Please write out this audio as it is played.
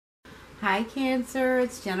Hi Cancer,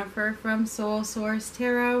 it's Jennifer from Soul Source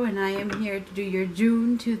Tarot, and I am here to do your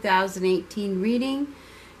June 2018 reading.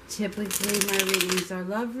 Typically my readings are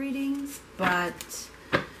love readings, but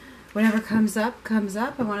whatever comes up, comes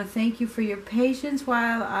up. I want to thank you for your patience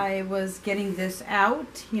while I was getting this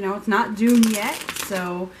out. You know, it's not June yet,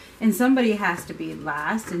 so, and somebody has to be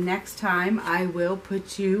last, and next time I will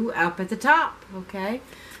put you up at the top, okay?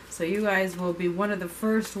 So you guys will be one of the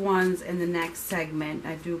first ones in the next segment.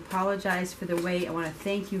 I do apologize for the wait. I want to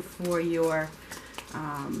thank you for your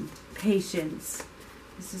patience.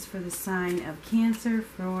 This is for the sign of Cancer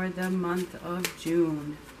for the month of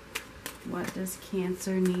June. What does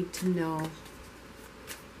Cancer need to know?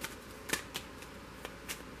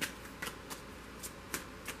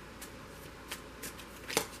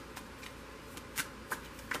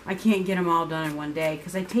 I can't get them all done in one day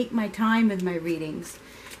because I take my time with my readings.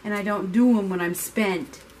 And I don't do them when I'm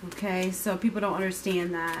spent, okay? So people don't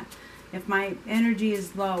understand that. If my energy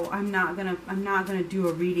is low, I'm not gonna do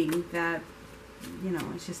a reading that, you know,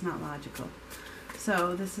 it's just not logical.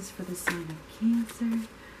 So this is for the sign of Cancer.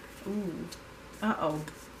 Ooh, uh-oh.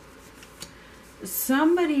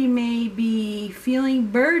 Somebody may be feeling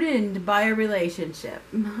burdened by a relationship,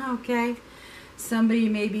 okay? Somebody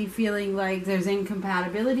may be feeling like there's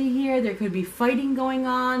incompatibility here. There could be fighting going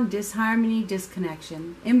on, disharmony,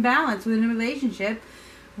 disconnection, imbalance within a relationship,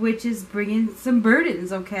 which is bringing some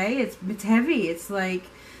burdens, okay? It's heavy. It's like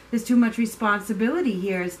there's too much responsibility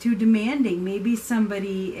here. It's too demanding. Maybe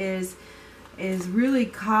somebody is really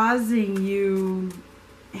causing you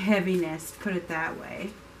heaviness, put it that way.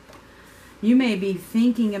 You may be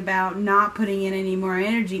thinking about not putting in any more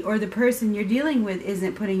energy, or the person you're dealing with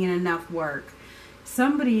isn't putting in enough work.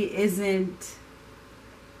 Somebody isn't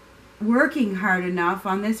working hard enough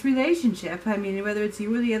on this relationship. I mean, whether it's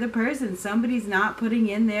you or the other person, somebody's not putting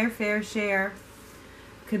in their fair share.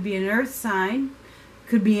 Could be an earth sign,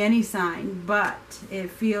 could be any sign, but it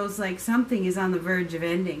feels like something is on the verge of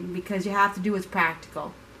ending because you have to do what's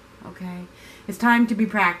practical, okay? It's time to be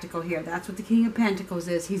practical here. That's what the King of Pentacles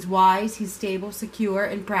is. He's wise, he's stable, secure,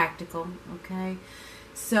 and practical, okay?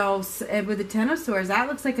 So with the Ten of Swords, that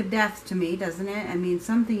looks like a death to me, doesn't it? I mean,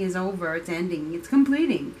 something is over. It's ending. It's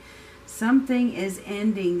completing. Something is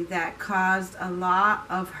ending that caused a lot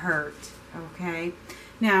of hurt, okay?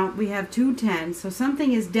 Now, we have 2 tens, so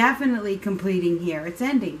something is definitely completing here. It's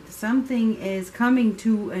ending. Something is coming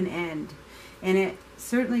to an end, and it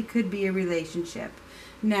certainly could be a relationship.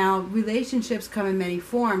 Now, relationships come in many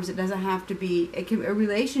forms. It doesn't have to be, a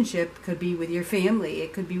relationship could be with your family.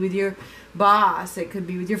 It could be with your boss. It could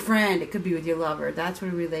be with your friend. It could be with your lover. That's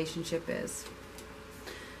what a relationship is.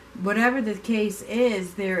 Whatever the case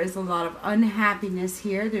is, there is a lot of unhappiness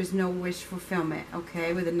here. There's no wish fulfillment,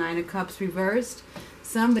 okay? With the 9 of Cups reversed,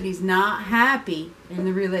 somebody's not happy in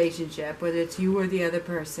the relationship, whether it's you or the other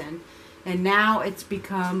person. And now it's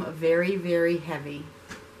become very, very heavy.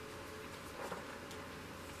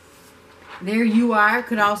 There you are,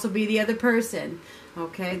 could also be the other person.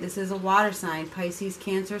 Okay, this is a water sign, Pisces,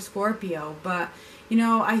 Cancer, Scorpio. But, you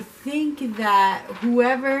know, I think that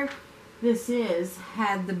whoever this is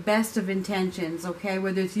had the best of intentions, okay?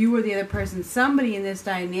 Whether it's you or the other person, somebody in this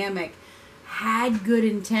dynamic had good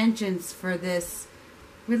intentions for this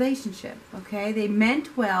relationship, okay? They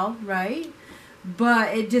meant well, right?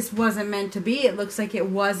 But it just wasn't meant to be. It looks like it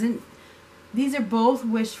wasn't. These are both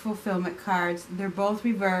wish fulfillment cards. They're both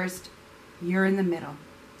reversed. You're in the middle.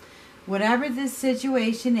 Whatever this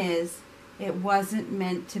situation is, it wasn't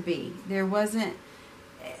meant to be. There wasn't,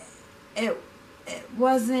 it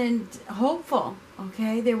wasn't hopeful,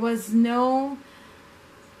 okay? There was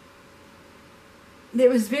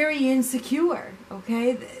very insecure,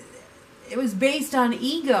 okay? It was based on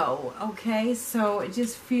ego, okay? So it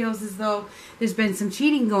just feels as though there's been some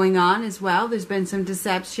cheating going on as well. There's been some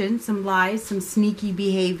deception, some lies, some sneaky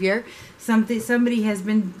behavior. Somebody has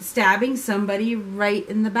been stabbing somebody right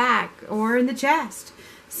in the back or in the chest.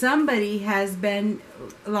 Somebody has been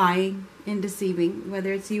lying and deceiving,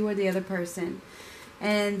 whether it's you or the other person.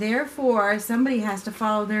 And therefore, somebody has to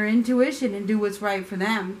follow their intuition and do what's right for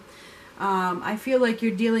them. I feel like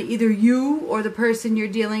you're dealing, either you or the person you're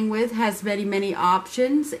dealing with has many, many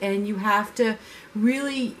options, and you have to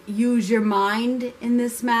really use your mind in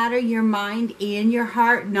this matter, your mind and your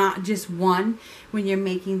heart, not just one, when you're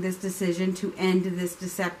making this decision to end this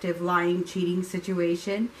deceptive, lying, cheating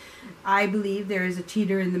situation. I believe there is a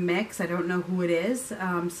cheater in the mix. I don't know who it is.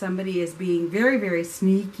 Somebody is being very, very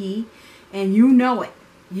sneaky, and you know it.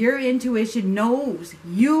 Your intuition knows.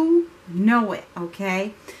 You know it,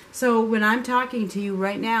 okay? So when I'm talking to you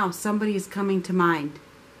right now, somebody is coming to mind.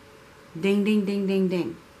 Ding, ding, ding, ding,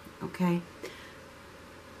 ding. Okay?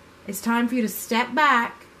 It's time for you to step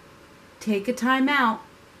back, take a time out,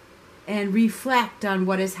 and reflect on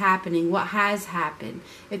what is happening, what has happened.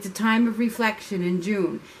 It's a time of reflection in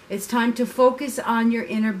June. It's time to focus on your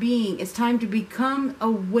inner being. It's time to become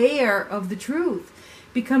aware of the truth.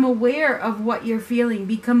 Become aware of what you're feeling.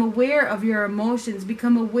 Become aware of your emotions.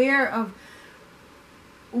 Become aware of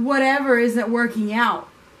whatever isn't working out.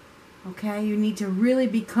 Okay, you need to really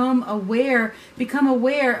become aware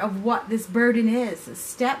of what this burden is.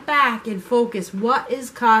 Step back and focus. What is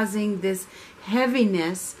causing this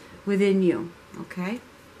heaviness within you? Okay.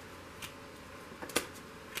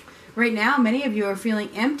 Right now, many of you are feeling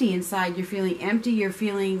empty inside. You're feeling empty. You're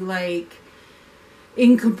feeling like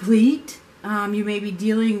incomplete. You may be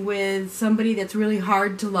dealing with somebody that's really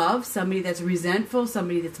hard to love, somebody that's resentful,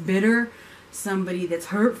 somebody that's bitter, somebody that's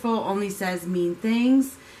hurtful, only says mean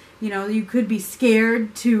things. You know, you could be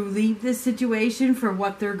scared to leave this situation for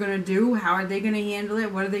what they're going to do. How are they going to handle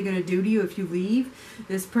it? What are they going to do to you if you leave?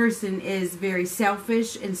 This person is very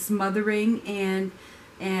selfish and smothering and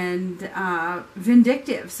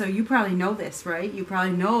vindictive. So you probably know this, right? You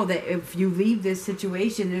probably know that if you leave this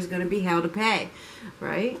situation, there's going to be hell to pay,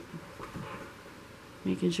 right?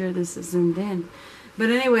 Making sure this is zoomed in.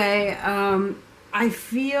 But anyway, I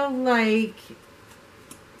feel like,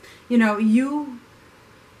 you know, you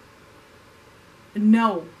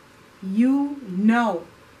know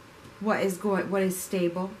what is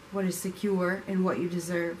stable, what is secure, and what you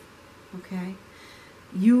deserve. Okay?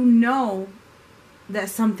 You know that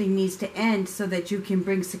something needs to end so that you can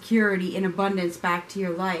bring security and abundance back to your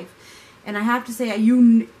life. And I have to say,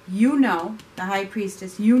 you know, the High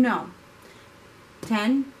Priestess, you know.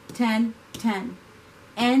 10, 10, 10.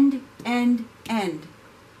 End, end, end,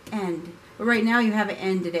 end. But right now you haven't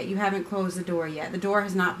ended it. You haven't closed the door yet. The door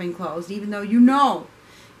has not been closed, even though you know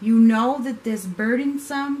that this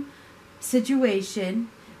burdensome situation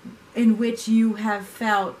in which you have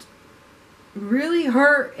felt really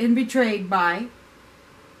hurt and betrayed by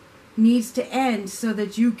needs to end so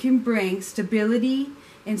that you can bring stability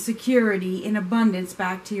and security and abundance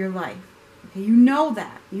back to your life. Okay, you know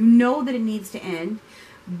that. You know that it needs to end,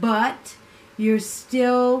 but you're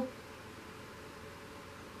still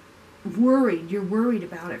worried. You're worried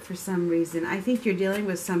about it for some reason. I think you're dealing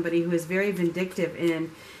with somebody who is very vindictive and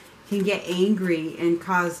can get angry and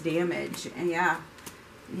cause damage. And yeah.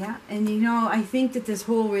 And you know, I think that this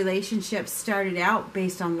whole relationship started out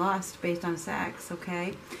based on lust, based on sex,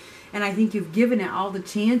 okay? And I think you've given it all the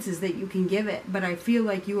chances that you can give it, but I feel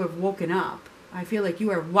like you have woken up. I feel like you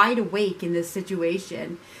are wide awake in this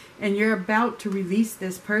situation, and you're about to release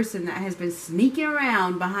this person that has been sneaking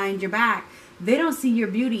around behind your back. They don't see your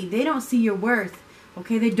beauty. They don't see your worth.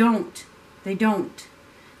 Okay, they don't. They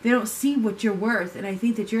don't see what you're worth, and I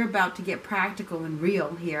think that you're about to get practical and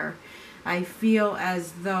real here. I feel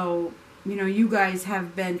as though, you know, you guys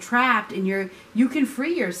have been trapped, and you can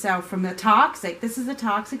free yourself from the toxic. This is a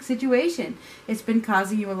toxic situation. It's been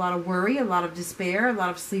causing you a lot of worry, a lot of despair, a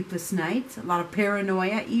lot of sleepless nights, a lot of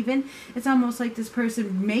paranoia even. It's almost like this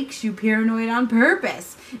person makes you paranoid on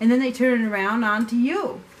purpose, and then they turn it around onto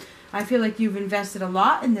you. I feel like you've invested a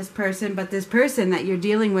lot in this person, but this person that you're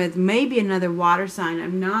dealing with may be another water sign.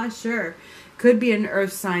 I'm not sure. Could be an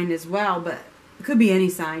earth sign as well, but it could be any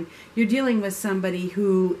sign. You're dealing with somebody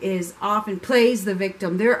who is often plays the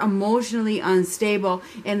victim. They're emotionally unstable,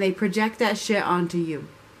 and they project that shit onto you.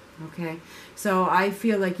 Okay? So I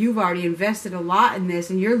feel like you've already invested a lot in this,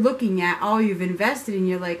 and you're looking at all you've invested, and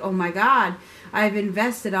you're like, oh my God, I've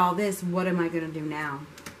invested all this. What am I going to do now?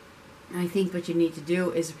 I think what you need to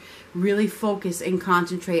do is really focus and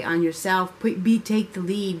concentrate on yourself. Take the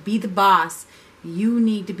lead. Be the boss. You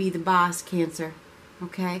need to be the boss, Cancer.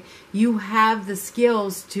 Okay? You have the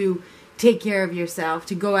skills to take care of yourself,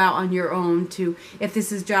 to go out on your own, to, if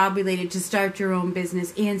this is job related, to start your own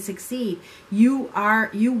business and succeed. You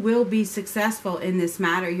will be successful in this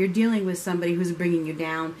matter. You're dealing with somebody who's bringing you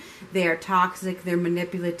down. They are toxic. They're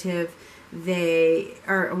manipulative. We're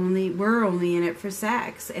only in it for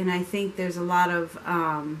sex. And I think there's a lot of,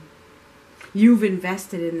 you've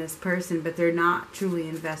invested in this person, but they're not truly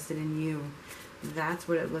invested in you. That's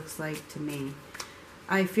what it looks like to me.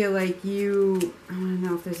 I feel like I don't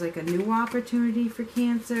know if there's like a new opportunity for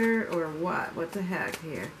Cancer or what the heck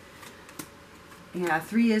here. Yeah,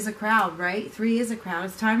 3 is a crowd, right? 3 is a crowd.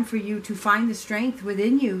 It's time for you to find the strength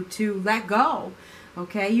within you to let go.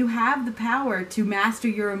 Okay, you have the power to master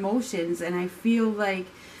your emotions, and I feel like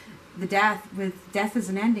death is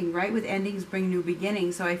an ending, right? With endings bring new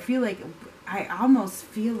beginnings. So I almost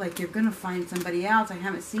feel like you're gonna find somebody else. I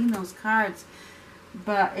haven't seen those cards,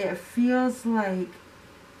 but it feels like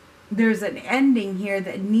there's an ending here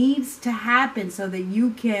that needs to happen so that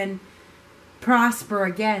you can prosper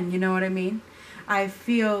again. You know what I mean? I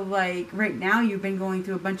feel like right now you've been going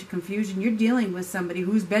through a bunch of confusion. You're dealing with somebody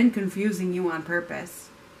who's been confusing you on purpose.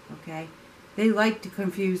 Okay? They like to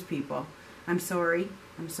confuse people. I'm sorry.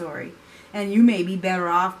 I'm sorry. And you may be better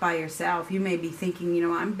off by yourself. You may be thinking, you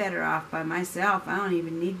know, I'm better off by myself. I don't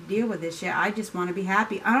even need to deal with this shit. I just want to be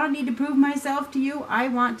happy. I don't need to prove myself to you. I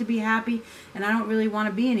want to be happy. And I don't really want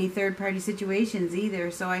to be in any third-party situations either.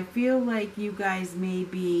 So I feel like you guys may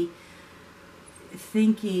be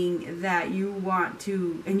thinking that you want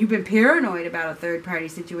to, and you've been paranoid about a third-party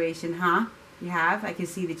situation, huh? You have? I can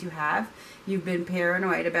see that you have. You've been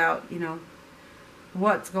paranoid about, you know,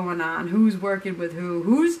 what's going on, who's working with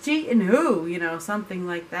who's cheating who, you know, something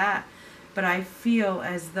like that. But I feel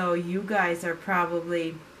as though you guys are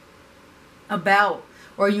probably about,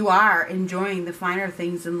 or you are enjoying the finer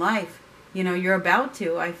things in life. You know, you're about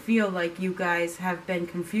to. I feel like you guys have been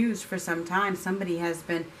confused for some time. Somebody has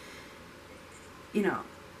been, you know,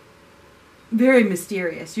 very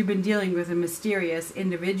mysterious. You've been dealing with a mysterious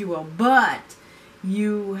individual, but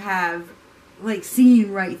you have, like,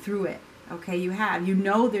 seen right through it. Okay, you have. You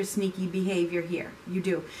know there's sneaky behavior here. You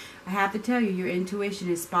do. I have to tell you, your intuition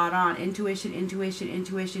is spot on. Intuition, intuition,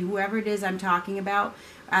 intuition. Whoever it is I'm talking about,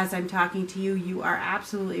 as I'm talking to you, you are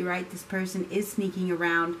absolutely right. This person is sneaking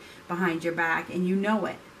around behind your back, and you know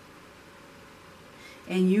it.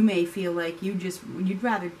 And you may feel like you'd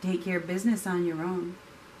rather take care of business on your own.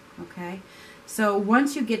 Okay? So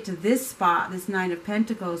once you get to this spot, this Nine of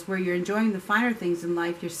Pentacles, where you're enjoying the finer things in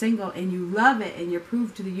life, you're single and you love it, and you're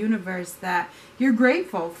proof to the universe that you're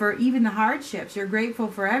grateful for even the hardships, you're grateful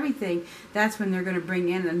for everything, that's when they're going to bring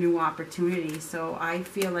in a new opportunity. So I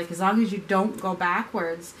feel like as long as you don't go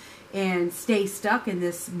backwards and stay stuck in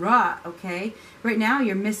this rut, okay, right now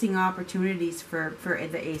you're missing opportunities for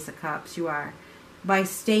the Ace of Cups. You are. By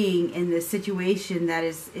staying in this situation that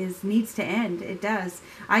is needs to end. It does.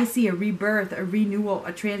 I see a rebirth, a renewal,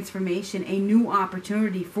 a transformation, a new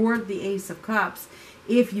opportunity for the Ace of Cups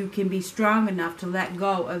if you can be strong enough to let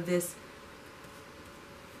go of this,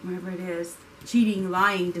 whatever it is, cheating,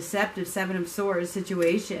 lying, deceptive Seven of Swords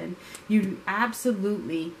situation. You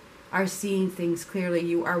absolutely are seeing things clearly.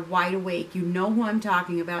 You are wide awake. You know who I'm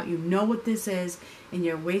talking about. You know what this is. And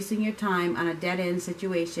you're wasting your time on a dead-end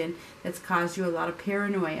situation that's caused you a lot of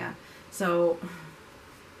paranoia. So,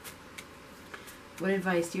 what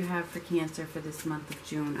advice do you have for Cancer for this month of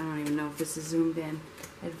June? I don't even know if this is zoomed in.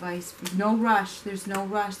 Advice. No rush. There's no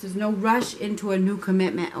rush. There's no rush into a new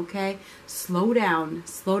commitment, okay? Slow down.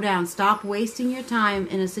 Slow down. Stop wasting your time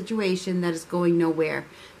in a situation that is going nowhere.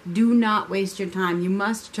 Do not waste your time. You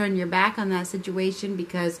must turn your back on that situation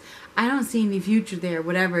because I don't see any future there,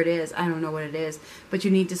 whatever it is. I don't know what it is. But you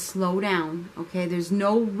need to slow down, okay? There's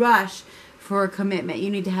no rush for a commitment. You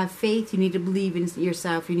need to have faith. You need to believe in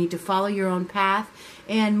yourself. You need to follow your own path.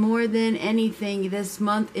 And more than anything, this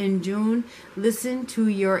month in June, listen to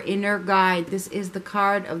your inner guide. This is the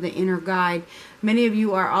card of the inner guide. Many of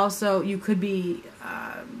you are also, you could be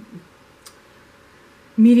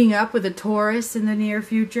meeting up with a Taurus in the near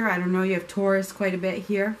future. I don't know, you have Taurus quite a bit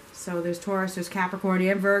here. So there's Taurus, there's Capricorn,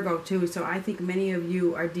 and Virgo too. So I think many of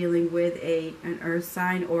you are dealing with an earth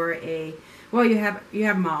sign or a, well, you have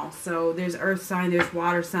them all. So there's earth sign, there's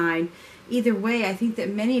water sign. Either way, I think that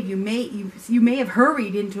many of you may have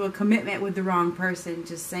hurried into a commitment with the wrong person,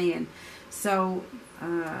 just saying. So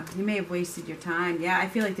you may have wasted your time. Yeah, I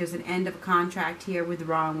feel like there's an end of a contract here with the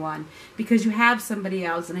wrong one because you have somebody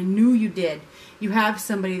else, and I knew you did. You have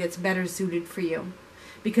somebody that's better suited for you.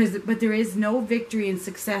 But there is no victory and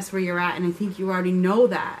success where you're at, and I think you already know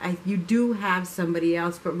that. You do have somebody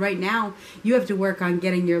else, but right now you have to work on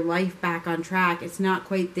getting your life back on track. It's not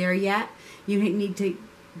quite there yet. You need to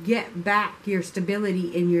get back your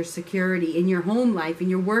stability and your security in your home life, in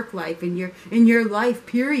your work life, in your life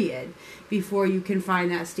period, before you can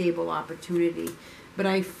find that stable opportunity. But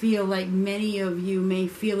I feel like many of you may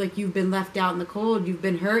feel like you've been left out in the cold. You've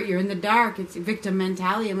been hurt. You're in the dark. It's victim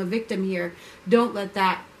mentality. I'm a victim here. Don't let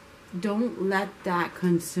that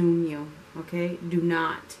consume you. Okay? Do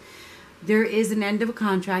not. There is an end of a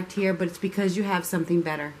contract here, but it's because you have something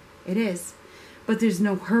better. It is. But there's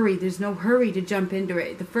no hurry. There's no hurry to jump into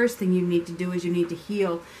it. The first thing you need to do is you need to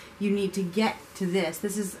heal. You need to get to this.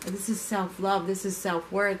 This is self-love. This is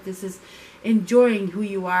self-worth. This is enjoying who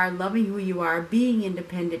you are, loving who you are, being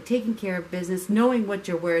independent, taking care of business, knowing what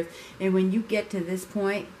you're worth. And when you get to this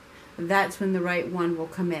point, that's when the right one will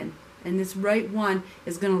come in. And this right one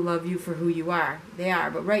is going to love you for who you are. They are.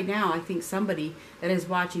 But right now, I think somebody that is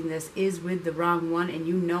watching this is with the wrong one, and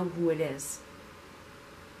you know who it is.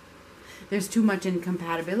 there's too much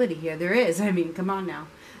incompatibility here. There is. I mean, come on now.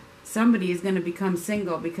 Somebody is going to become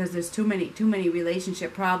single because there's too many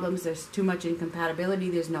relationship problems. There's too much incompatibility.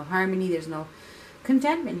 There's no harmony. There's no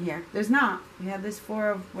contentment here. There's not. We have this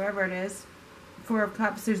Four of wherever it is. Four of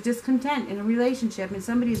Cups. There's discontent in a relationship, and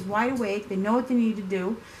somebody's wide awake. They know what they need to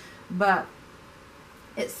do, but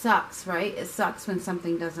it sucks, right? It sucks when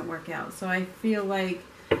something doesn't work out. So I feel like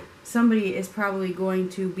somebody is probably going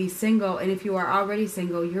to be single, and if you are already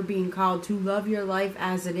single, you're being called to love your life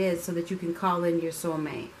as it is so that you can call in your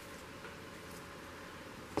soulmate.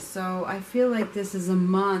 So I feel like this is a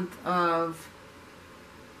month of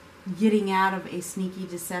getting out of a sneaky,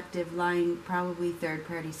 deceptive, lying, probably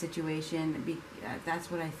third-party situation. That's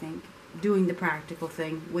what I think. Doing the practical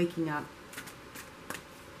thing, waking up.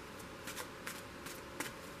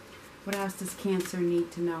 What else does Cancer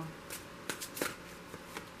need to know?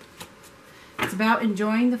 It's about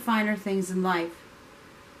enjoying the finer things in life.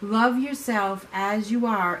 Love yourself as you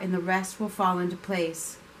are, and the rest will fall into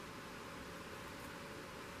place.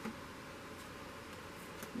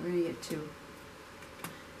 Where do you get to?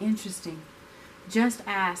 Interesting. Just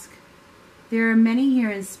ask. There are many here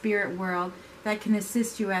in spirit world that can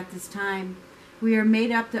assist you at this time. We are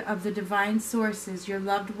made up of the divine sources, your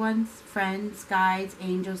loved ones, friends, guides,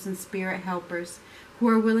 angels, and spirit helpers who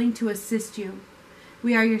are willing to assist you.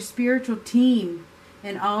 We are your spiritual team,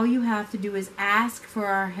 and all you have to do is ask for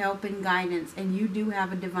our help and guidance. And you do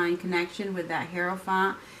have a divine connection with that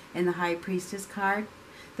Hierophant and the High Priestess card.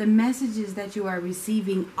 The messages that you are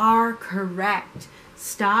receiving are correct.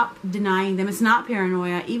 Stop denying them. It's not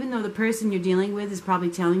paranoia. Even though the person you're dealing with is probably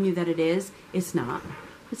telling you that it is, it's not.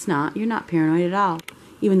 It's not. You're not paranoid at all.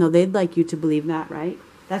 Even though they'd like you to believe that, right?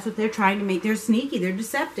 That's what they're trying to make. They're sneaky. They're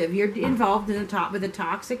deceptive. You're involved in with a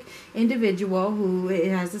toxic individual who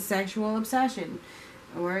has a sexual obsession.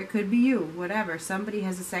 Or it could be you. Whatever. Somebody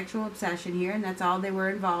has a sexual obsession here, and that's all they were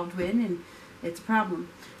involved with, and it's a problem.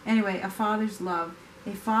 Anyway, a father's love.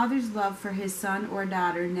 A father's love for his son or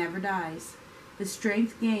daughter never dies. The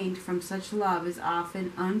strength gained from such love is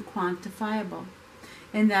often unquantifiable,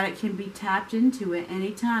 and that it can be tapped into at any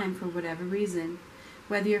time for whatever reason.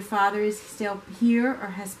 Whether your father is still here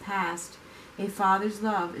or has passed, a father's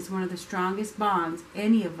love is one of the strongest bonds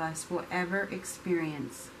any of us will ever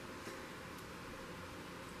experience.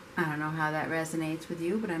 I don't know how that resonates with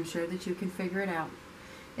you, but I'm sure that you can figure it out.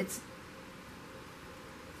 It's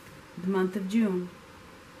the month of June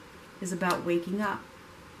is about waking up.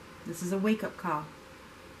 This is a wake-up call.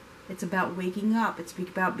 It's about waking up. It's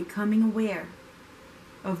about becoming aware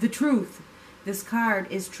of the truth. This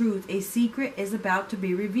card is truth. A secret is about to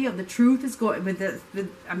be revealed. The truth is going,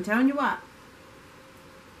 I'm telling you what.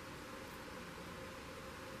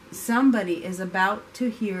 Somebody is about to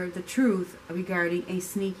hear the truth regarding a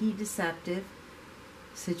sneaky, deceptive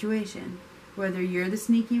situation. Whether you're the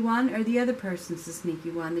sneaky one or the other person's the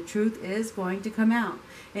sneaky one, the truth is going to come out.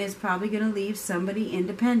 And it's probably going to leave somebody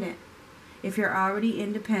independent. If you're already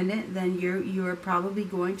independent, then you're probably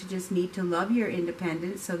going to just need to love your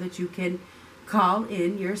independence so that you can call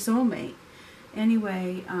in your soulmate.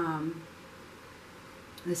 Anyway,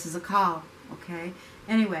 this is a call, okay?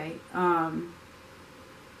 Anyway, I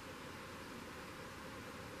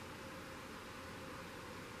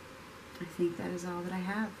think that is all that I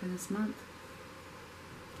have for this month.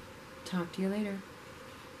 Talk to you later.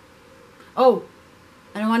 Oh,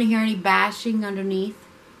 I don't want to hear any bashing underneath.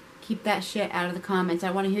 Keep that shit out of the comments.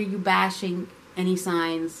 I want to hear you bashing any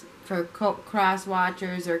signs for cross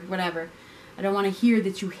watchers or whatever. I don't want to hear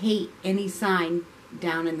that you hate any sign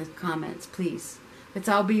down in the comments, please. Let's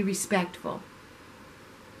all be respectful.